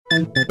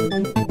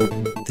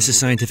This is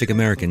Scientific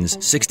American's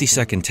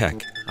 60-Second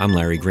Tech. I'm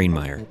Larry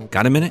Greenmeyer.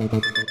 Got a minute?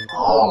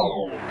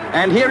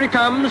 And here he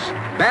comes.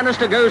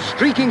 Bannister goes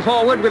streaking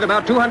forward with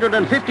about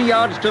 250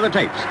 yards to the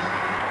tapes.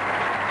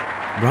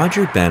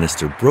 Roger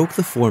Bannister broke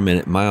the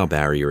 4-minute mile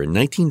barrier in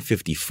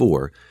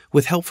 1954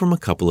 with help from a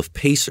couple of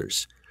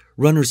pacers,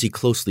 runners he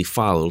closely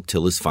followed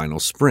till his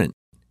final sprint.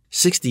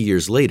 60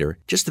 years later,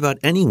 just about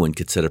anyone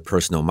could set a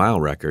personal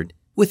mile record,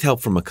 with help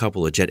from a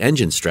couple of jet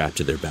engines strapped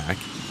to their back.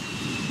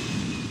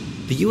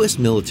 The U.S.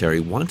 military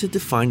wanted to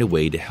find a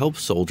way to help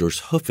soldiers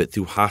hoof it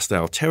through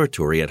hostile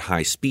territory at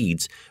high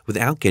speeds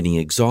without getting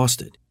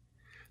exhausted.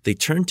 They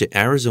turned to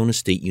Arizona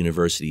State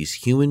University's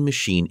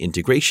Human-Machine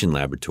Integration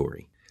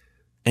Laboratory.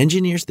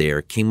 Engineers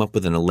there came up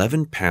with an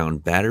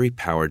 11-pound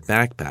battery-powered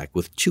backpack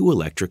with 2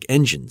 electric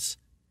engines.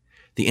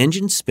 The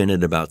engines spin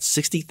at about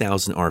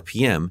 60,000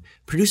 RPM,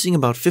 producing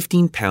about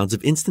 15 pounds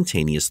of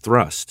instantaneous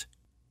thrust.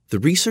 The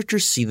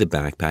researchers see the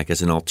backpack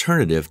as an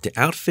alternative to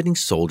outfitting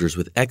soldiers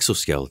with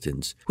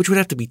exoskeletons, which would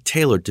have to be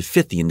tailored to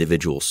fit the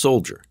individual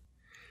soldier.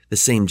 The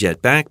same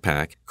jet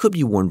backpack could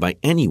be worn by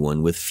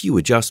anyone with few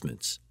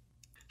adjustments.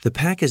 The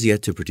pack has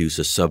yet to produce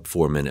a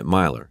sub-4-minute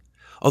miler,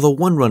 although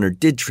one runner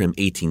did trim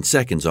 18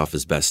 seconds off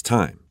his best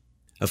time.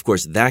 Of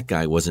course, that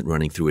guy wasn't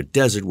running through a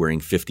desert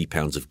wearing 50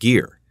 pounds of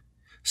gear.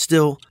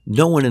 Still,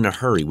 no one in a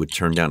hurry would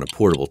turn down a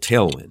portable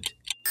tailwind.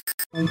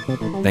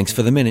 Thanks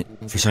for the minute.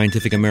 For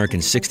Scientific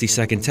American's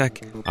 60-Second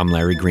Tech, I'm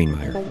Larry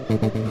Greenmeyer.